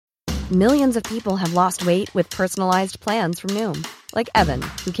Millions of people have lost weight with personalized plans from Noom. Like Evan,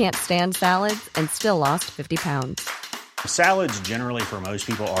 who can't stand salads and still lost 50 pounds. Salads generally for most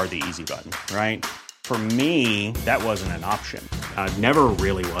people are the easy button, right? For me, that wasn't an option. I never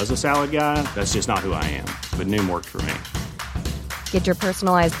really was a salad guy. That's just not who I am. But Noom worked for me. Get your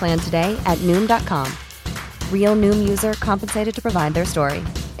personalized plan today at Noom.com. Real Noom user compensated to provide their story.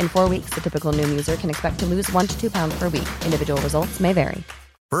 In 4 weeks, the typical Noom user can expect to lose 1 to 2 pounds per week. Individual results may vary.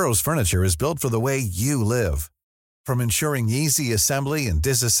 Burrow's furniture is built for the way you live. From ensuring easy assembly and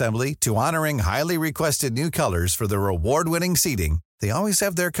disassembly to honoring highly requested new colors for their award-winning seating, they always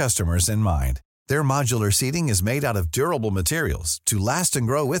have their customers in mind. Their modular seating is made out of durable materials to last and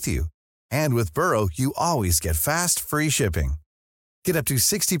grow with you. And with Burrow, you always get fast, free shipping. Get up to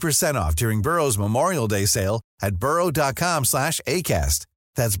 60% off during Burrow's Memorial Day sale at burrow.com/ACAST.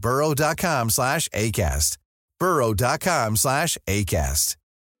 That's burrow.com/ACAST. burrow.com/ACAST.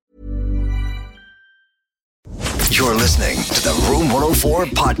 You're listening to the Room 104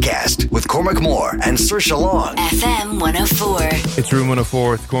 podcast with Cormac Moore and Saoirse Long. FM 104. It's Room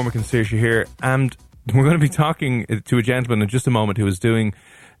 104 with Cormac and Saoirse here, and we're going to be talking to a gentleman in just a moment who is doing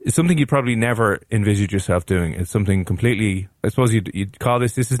something you'd probably never envisage yourself doing. It's something completely, I suppose you'd call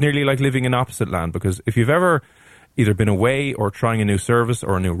this is nearly like living in opposite land, because if you've ever either been away or trying a new service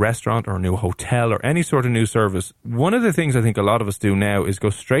or a new restaurant or a new hotel or any sort of new service, one of the things I think a lot of us do now is go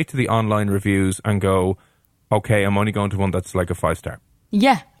straight to the online reviews and go, okay, I'm only going to one that's like a 5-star.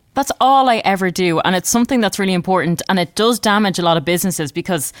 Yeah, that's all I ever do. And it's something that's really important. And it does damage a lot of businesses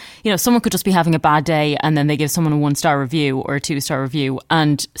because, you know, someone could just be having a bad day and then they give someone a 1-star review or a 2-star review.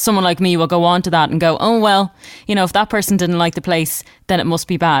 And someone like me will go on to that and go, oh, well, you know, if that person didn't like the place, then it must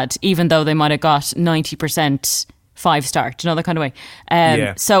be bad, even though they might have got 90% 5-star. Do you know, that kind of way?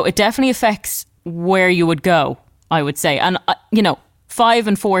 Yeah. So it definitely affects where you would go, I would say. And, you know, 5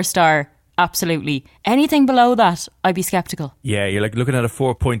 and 4-star, absolutely. Anything below that, I'd be sceptical. Yeah, you're like looking at a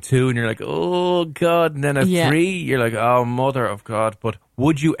 4.2 and you're like, oh God. And then a 3, you're like, oh mother of God. But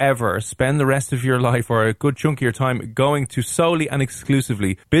would you ever spend the rest of your life or a good chunk of your time going to solely and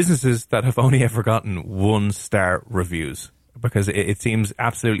exclusively businesses that have only ever gotten 1-star reviews? Because it seems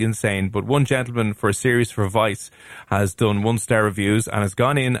absolutely insane. But one gentleman for a series for Vice has done 1-star reviews and has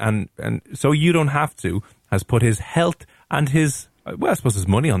gone in and so you don't have to, has put his health and his, well, I suppose his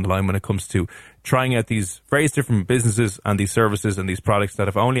money on the line when it comes to trying out these various different businesses and these services and these products that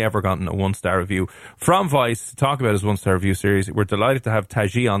have only ever gotten a 1-star review. From Vice, to talk about his 1-star review series, we're delighted to have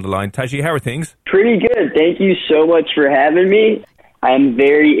Taji on the line. Taji, how are things? Pretty good. Thank you so much for having me. I'm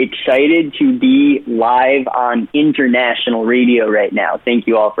very excited to be live on international radio right now. Thank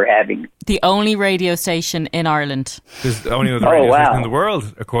you all for having me. The only radio station in Ireland. There's the only other radio station in the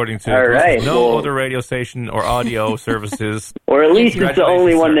world, according to no other radio station or audio services. Or at least it's the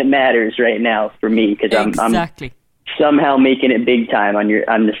only one that matters right now for me, because I'm somehow making it big time on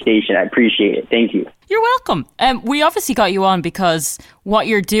the station. I appreciate it. Thank you. You're welcome. We obviously got you on because what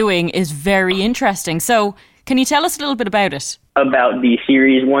you're doing is very interesting. So can you tell us a little bit about it? About the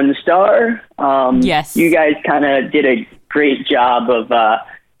series 1-star? Yes. You guys kind of did a great job of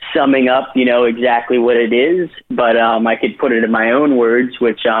summing up, you know, exactly what it is. But I could put it in my own words,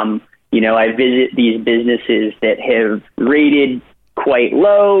 which, you know, I visit these businesses that have rated quite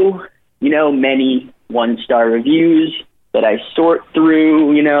low, you know, many 1-star reviews that I sort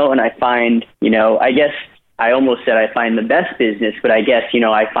through, you know, and I find, you know, I guess I almost said I find the best business, but I guess, you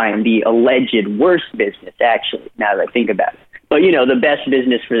know, I find the alleged worst business, actually, now that I think about it. But, you know, the best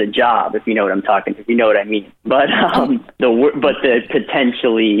business for the job, if you know what I'm talking, if you know what I mean. But the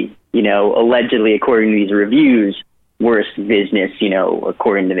potentially, you know, allegedly, according to these reviews, worst business, you know,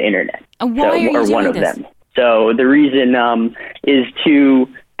 according to the internet. And why are you doing one of this? them. So the reason is to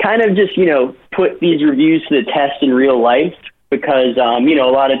kind of just, you know, put these reviews to the test in real life, because, you know,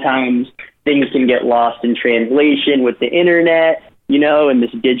 a lot of times things can get lost in translation with the internet, you know, in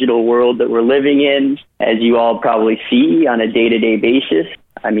this digital world that we're living in, as you all probably see on a day-to-day basis.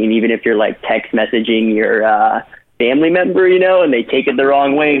 I mean, even if you're like text messaging your family member, you know, and they take it the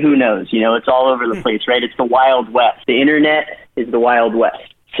wrong way, who knows? You know, it's all over the place, right? It's the Wild West. The internet is the Wild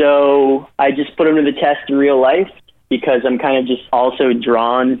West. So I just put them to the test in real life because I'm kind of just also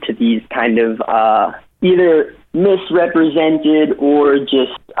drawn to these kind of either misrepresented or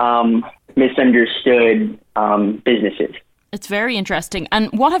just misunderstood businesses. It's very interesting.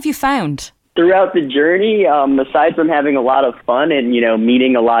 And what have you found? Throughout the journey, aside from having a lot of fun and, you know,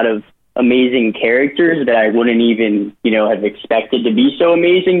 meeting a lot of amazing characters that I wouldn't even, you know, have expected to be so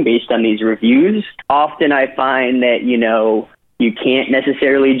amazing based on these reviews, often I find that, you know, you can't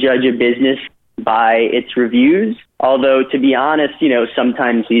necessarily judge a business by its reviews. Although, to be honest,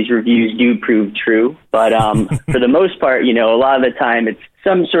 sometimes these reviews do prove true. But for the most part, a lot of the time it's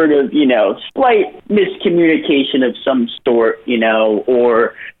some sort of, slight miscommunication of some sort,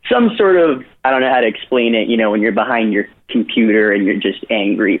 or some sort of, I don't know how to explain it, when you're behind your computer and you're just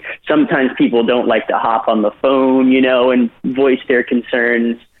angry. Sometimes people don't like to hop on the phone, and voice their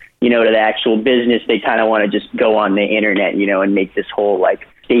concerns, to the actual business. They kind of want to just go on the internet, and make this whole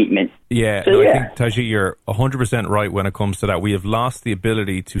statement. Yeah, so, I think, Taji, you're 100% right when it comes to that. We have lost the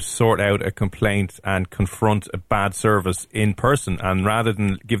ability to sort out a complaint and confront a bad service in person. And rather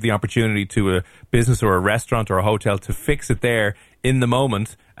than give the opportunity to a business or a restaurant or a hotel to fix it there in the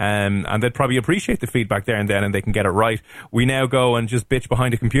moment, and they'd probably appreciate the feedback there and then, and they can get it right, we now go and just bitch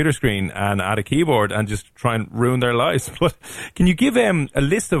behind a computer screen and at a keyboard and just try and ruin their lives. But can you give a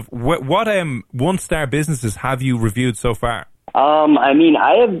list of what one-star businesses have you reviewed so far?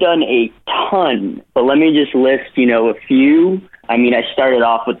 I have done a ton, but let me just list, a few. I started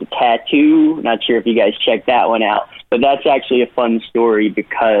off with the tattoo. Not sure if you guys checked that one out, but that's actually a fun story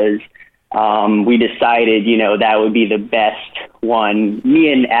because we decided, that would be the best one.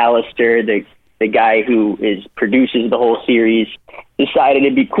 Me and Alistair, the guy who produces the whole series, decided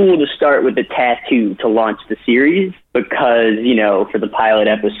it'd be cool to start with the tattoo to launch the series because, for the pilot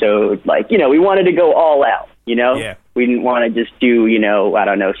episode, we wanted to go all out, Yeah. We didn't want to just do, I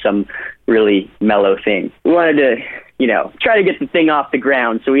don't know, some really mellow thing. We wanted to, try to get the thing off the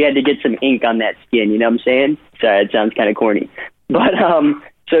ground, so we had to get some ink on that skin, you know what I'm saying? Sorry, it sounds kind of corny. But,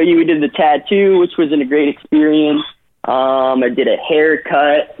 so we did the tattoo, which was a great experience. I did a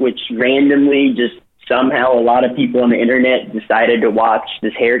haircut, which randomly just somehow a lot of people on the internet decided to watch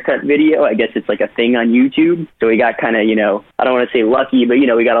this haircut video. I guess it's a thing on YouTube. So we got kind of, I don't want to say lucky, but,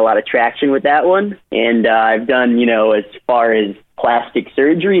 we got a lot of traction with that one. And I've done, as far as plastic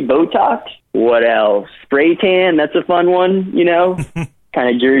surgery, Botox. What else? Spray tan. That's a fun one,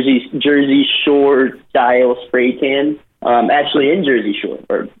 kind of Jersey Shore style spray tan. Actually in Jersey Shore,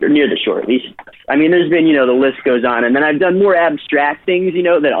 or near the shore at least. There's been, the list goes on. And then I've done more abstract things,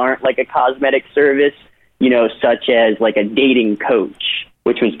 that aren't like a cosmetic service, such as like a dating coach,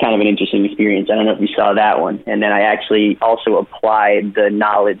 which was kind of an interesting experience. I don't know if you saw that one. And then I actually also applied the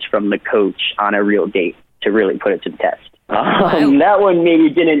knowledge from the coach on a real date to really put it to the test. That one maybe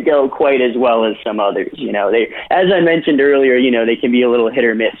didn't go quite as well as some others. They, as I mentioned earlier, they can be a little hit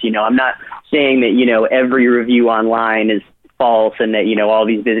or miss. I'm not saying that, every review online is false and that, all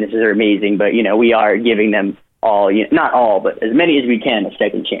these businesses are amazing, but, we are giving them all, not all, but as many as we can a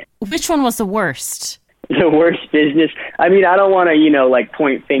second chance. Which one was the worst? The worst business? I don't want to,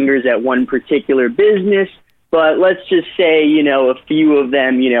 point fingers at one particular business, but let's just say, a few of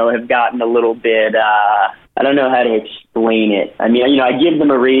them, have gotten a little bit, I don't know how to explain it. I give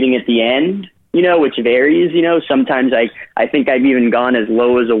them a rating at the end, which varies, sometimes I think I've even gone as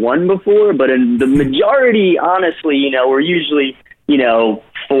low as a 1 before, but in the majority, honestly, we're usually,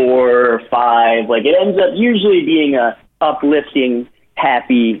 4 or 5, it ends up usually being a uplifting,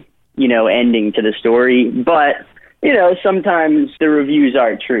 happy, ending to the story. But, sometimes the reviews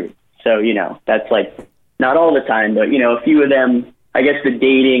are true. So, that's not all the time, but, a few of them, I guess the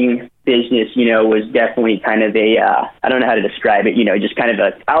dating business, was definitely kind of a, I don't know how to describe it, just kind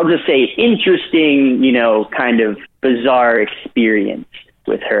of I'll just say interesting, kind of bizarre experience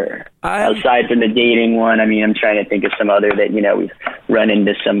with her. Aside from the dating one, I'm trying to think of some other that, we've run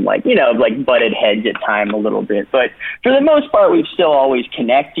into some butted heads at time a little bit. But for the most part, we still always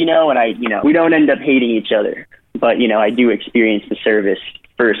connect, and we don't end up hating each other. But, I do experience the service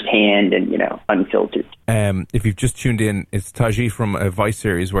firsthand and, unfiltered. If you've just tuned in, it's Taji from a Vice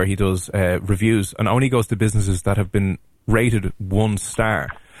series where he does reviews and only goes to businesses that have been rated 1 star.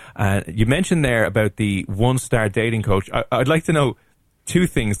 You mentioned there about the 1-star dating coach. I'd like to know 2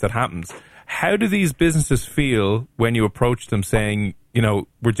 things that happens. How do these businesses feel when you approach them saying,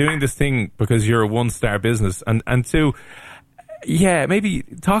 we're doing this thing because you're a 1-star business? And 2, yeah, maybe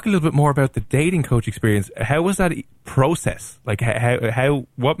talk a little bit more about the dating coach experience. How was that process?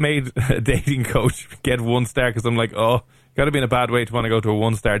 What made a dating coach get 1 star? Because I'm got to be in a bad way to want to go to a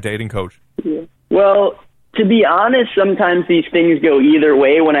 1-star dating coach. Yeah. Well, to be honest, sometimes these things go either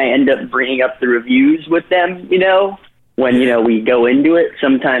way when I end up bringing up the reviews with them, when, we go into it.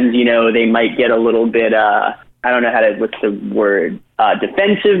 Sometimes, they might get a little bit, I don't know what's the word,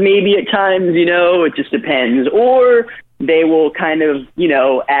 defensive maybe at times, it just depends. Or they will kind of,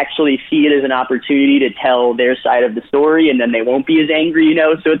 actually see it as an opportunity to tell their side of the story, and then they won't be as angry,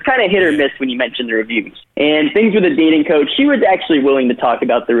 So it's kind of hit or miss when you mention the reviews. And things with a dating coach, she was actually willing to talk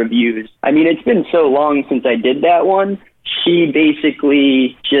about the reviews. It's been so long since I did that one. She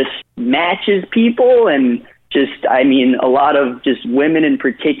basically just matches people and just, I mean, a lot of just women in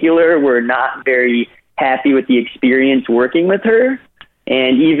particular were not very happy with the experience working with her.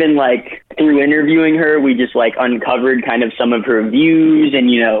 And even like through interviewing her, we just like uncovered kind of some of her views,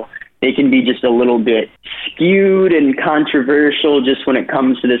 and, you know, they can be just a little bit skewed and controversial just when it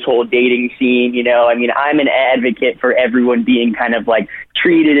comes to this whole dating scene. You know, I mean, I'm an advocate for everyone being kind of like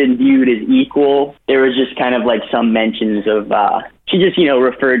treated and viewed as equal. There was just kind of like some mentions of, she just, you know,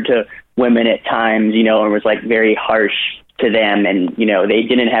 referred to women at times, you know, and was like very harsh to them. And, you know, they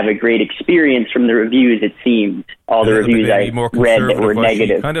didn't have a great experience from the reviews, it seemed. All the reviews I read that were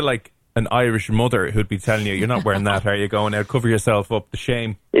negative. Kind of like an Irish mother who'd be telling you, you're not wearing that, are you? Going out, cover yourself up, the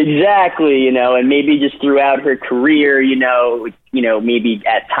shame. Exactly, you know, and maybe just throughout her career, you know, maybe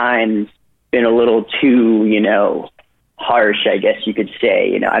at times been a little too, you know, harsh, I guess you could say.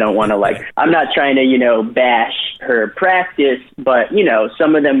 You know, I don't want to like, I'm not trying to, you know, bash her practice, but, you know,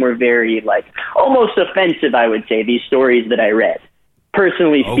 some of them were very like almost offensive, I would say, these stories that I read,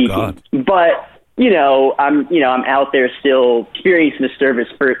 personally speaking. God. But you know, I'm out there still experiencing the service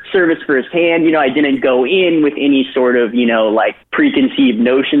firsthand. You know, I didn't go in with any sort of, you know, like preconceived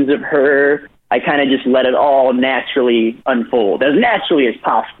notions of her. I kind of just let it all naturally unfold, as naturally as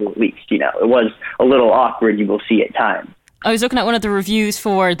possible, at least. You know, it was a little awkward, you will see at times. I was looking at one of the reviews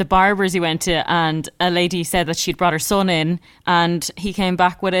for the barbers you went to, and a lady said that she'd brought her son in, and he came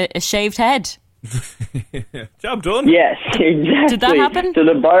back with a shaved head. Job done. Yes, exactly. Did that happen? So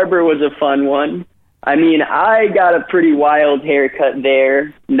the barber was a fun one. I mean, I got a pretty wild haircut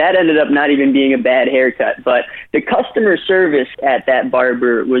there. That ended up not even being a bad haircut, but the customer service at that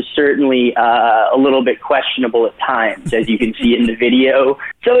barber was certainly a little bit questionable at times, as you can see in the video.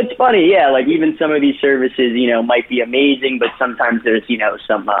 So it's funny, yeah, like even some of these services, you know, might be amazing, but sometimes there's, you know,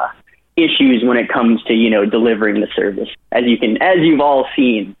 some issues when it comes to, you know, delivering the service, as you've all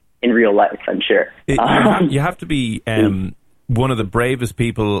seen in real life, I'm sure. You have to be one of the bravest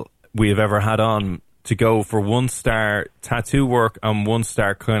people we have ever had on to go for 1-star tattoo work and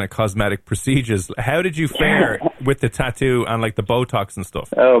 1-star kind of cosmetic procedures. How did you fare with the tattoo and like the Botox and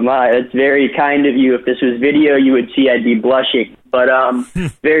stuff? Oh my, that's very kind of you. If this was video, you would see I'd be blushing. But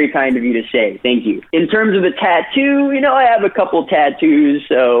very kind of you to say. Thank you. In terms of the tattoo, you know, I have a couple tattoos,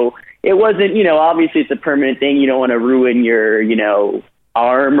 so it wasn't, you know, obviously it's a permanent thing. You don't want to ruin your, you know,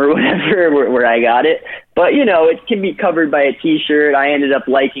 arm or whatever where I got it, but you know, it can be covered by a t-shirt. I ended up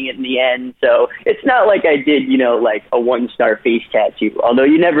liking it in the end, so it's not like I did, you know, like a 1-star face tattoo, although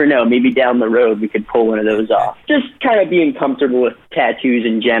you never know, maybe down the road we could pull one of those off. Just kind of being comfortable with tattoos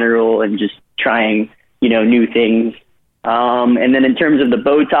in general and just trying, you know, new things. And then in terms of the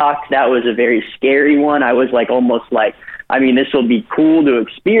Botox, that was a very scary one. I was like almost like, I mean, this will be cool to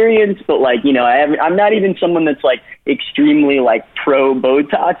experience, but like, you know, I'm not even someone that's like extremely like pro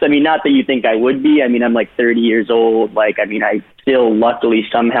Botox. I mean, not that you think I would be. I mean, I'm like 30 years old. Like, I mean, I still luckily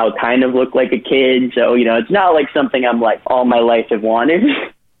somehow kind of look like a kid. So, you know, it's not like something I'm like all my life have wanted,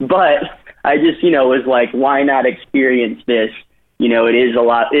 but I just, you know, was like, why not experience this? You know, it is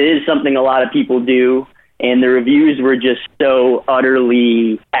something a lot of people do. And the reviews were just so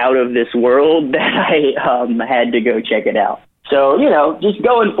utterly out of this world that I had to go check it out. So, you know, just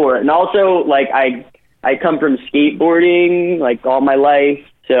going for it. And also, like, I come from skateboarding, like, all my life.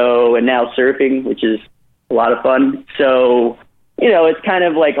 So, and now surfing, which is a lot of fun. So, you know, it's kind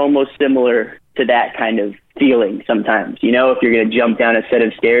of like almost similar to that kind of feeling sometimes, you know, if you're going to jump down a set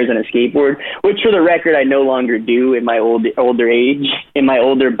of stairs on a skateboard, which for the record, I no longer do in my older age, in my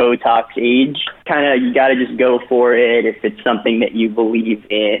older Botox age. Kind of, you got to just go for it if it's something that you believe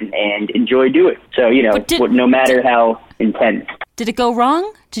in and enjoy doing. So, you know, no matter how intense. Did it go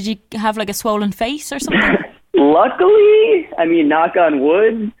wrong? Did you have like a swollen face or something? Luckily, I mean, knock on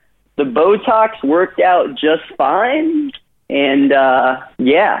wood, the Botox worked out just fine. And,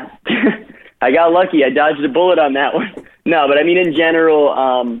 yeah. I got lucky. I dodged a bullet on that one. No, but I mean, in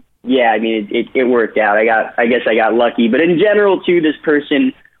general, yeah, I mean, it worked out. I guess I got lucky. But in general, too, this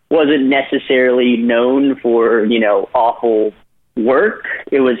person wasn't necessarily known for, you know, awful work.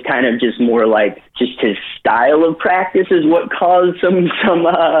 It was kind of just more like just his style of practice is what caused some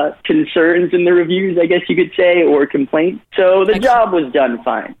concerns in the reviews, I guess you could say, or complaints. So the job was done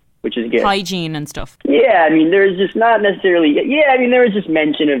fine, which is good. Hygiene and stuff. Yeah, I mean, there's just not necessarily... Yeah, I mean, there was just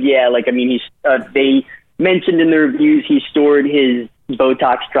mention of, like, I mean, they mentioned in the reviews he stored his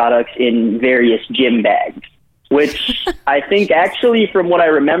Botox products in various gym bags, which I think actually, from what I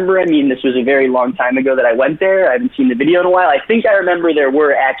remember, I mean, this was a very long time ago that I went there. I haven't seen the video in a while. I think I remember there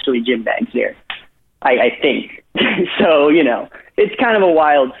were actually gym bags there. I think. So, you know, it's kind of a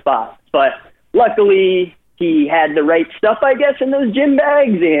wild spot. But luckily... he had the right stuff, I guess, in those gym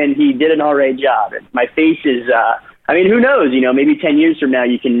bags, and he did an all right job. And my face is, who knows? Maybe 10 years from now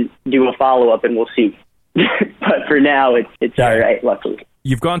you can do a follow-up and we'll see. But for now, it's all right, luckily.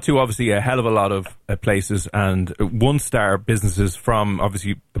 You've gone to, obviously, a hell of a lot of places and one-star businesses, from,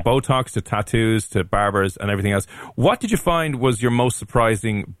 obviously, the Botox to tattoos to barbers and everything else. What did you find was your most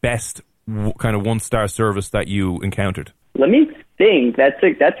surprising, best kind of one-star service that you encountered? Let me think. That's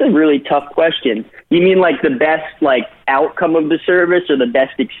a really tough question. You mean like the best outcome of the service or the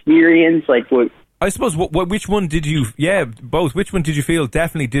best experience? Like what? I suppose, which one did you, both, which one did you feel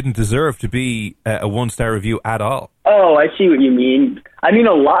definitely didn't deserve to be a one-star review at all? Oh, I see what you mean. I mean,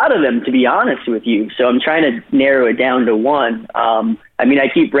 a lot of them, to be honest with you. So I'm trying to narrow it down to one. I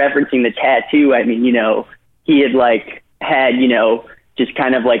keep referencing the tattoo. He had had, just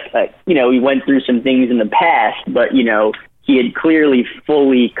kind of he went through some things in the past, but, he had clearly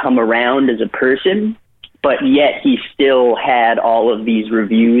fully come around as a person. But yet he still had all of these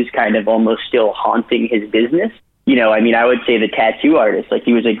reviews kind of almost still haunting his business. I would say the tattoo artist,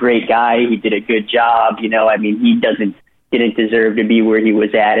 he was a great guy. He did a good job. He didn't deserve to be where he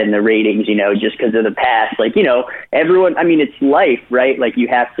was at in the ratings, just because of the past. Everyone, it's life, right? You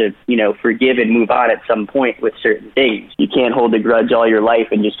have to, forgive and move on at some point with certain things. You can't hold a grudge all your life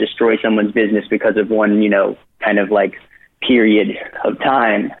and just destroy someone's business because of one, kind of period of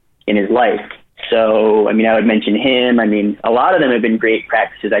time in his life. So, I would mention him. A lot of them have been great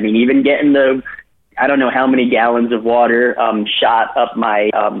practices. Even getting I don't know how many gallons of water shot up my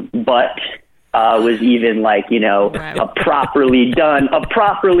butt was even a properly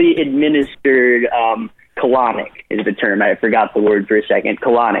administered colonic is the term. I forgot the word for a second.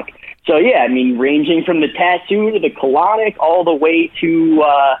 Colonic. So, yeah, ranging from the tattoo to the colonic all the way to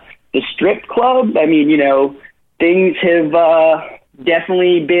the strip club. Things have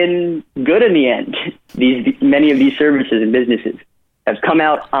definitely been good in the end. Many of these services and businesses have come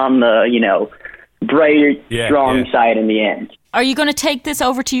out on the, brighter, strong side in the end. Are you going to take this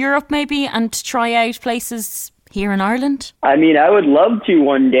over to Europe maybe and try out places here in Ireland? I would love to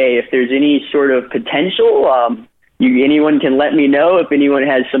one day if there's any sort of potential. Anyone can let me know if anyone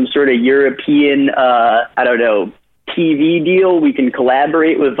has some sort of European, TV deal. We can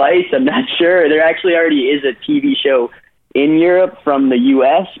collaborate with Vice. I'm not sure. There actually already is a TV show in Europe from the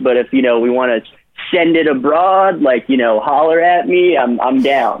U.S., but if, we want to send it abroad, holler at me, I'm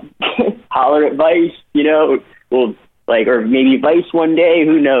down. Holler at Vice, or maybe Vice one day,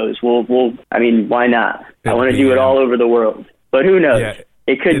 who knows? We'll why not? I want to do it all over the world, but who knows? Yeah.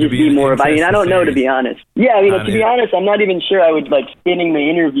 It could just be more of, I don't know, to be honest. Yeah, to be honest, I'm not even sure I would, spinning the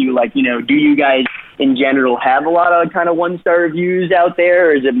interview, do you guys in general have a lot of kind of one-star reviews out there,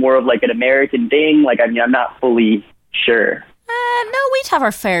 or is it more of an American thing? I'm not fully sure. No, we'd have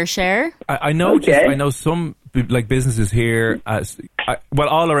our fair share. I know. Okay. I know some businesses here,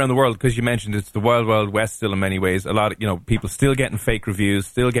 all around the world, because you mentioned it's the wild, wild west still in many ways. A lot of people still getting fake reviews,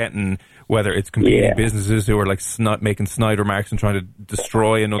 still getting, whether it's competing businesses who are making snide remarks and trying to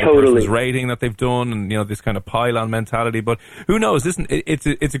destroy another person's rating that they've done, and this kind of pile-on mentality. But who knows?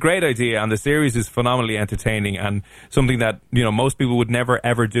 It's a great idea, and the series is phenomenally entertaining and something that most people would never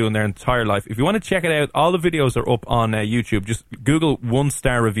ever do in their entire life. If you want to check it out, all the videos are up on YouTube. Just Google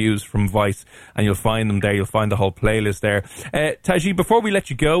one-star reviews from Vice, and you'll find them there. You'll find the whole playlist there. Taji, before we let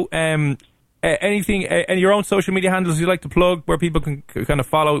you go, anything, your own social media handles you'd like to plug where people can kind of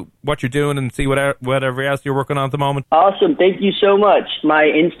follow what you're doing and see whatever else you're working on at the moment? Awesome. Thank you so much. My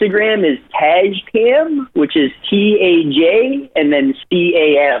Instagram is Tajcam, which is TAJ and then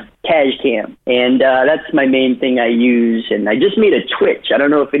CAM, Tajcam. And that's my main thing I use. And I just made a Twitch. I don't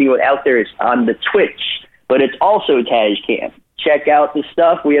know if anyone out there is on the Twitch, but it's also Tajcam. Check out the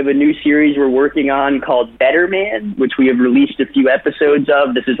stuff. We have a new series we're working on called Better Man, which we have released a few episodes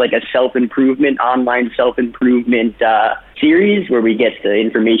of. This is a online self-improvement series where we get the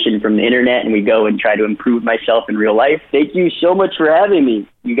information from the internet and we go and try to improve myself in real life. Thank you so much for having me.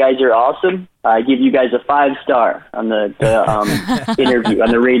 You guys are awesome. I give you guys a 5-star on the interview, on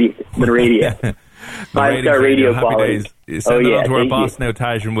the radio. 5-star radio quality. Send it on to our boss now,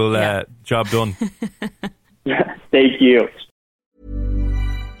 Taj, and we'll job done. Thank you.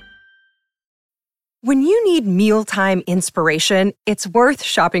 When you need mealtime inspiration, it's worth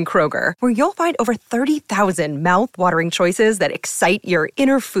shopping Kroger, where you'll find over 30,000 mouth-watering choices that excite your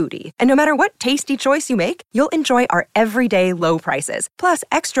inner foodie. And no matter what tasty choice you make, you'll enjoy our everyday low prices, plus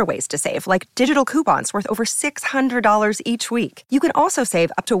extra ways to save, like digital coupons worth over $600 each week. You can also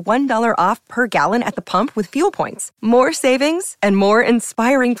save up to $1 off per gallon at the pump with fuel points. More savings and more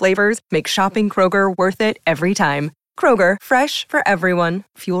inspiring flavors make shopping Kroger worth it every time. Kroger, fresh for everyone.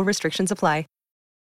 Fuel restrictions apply.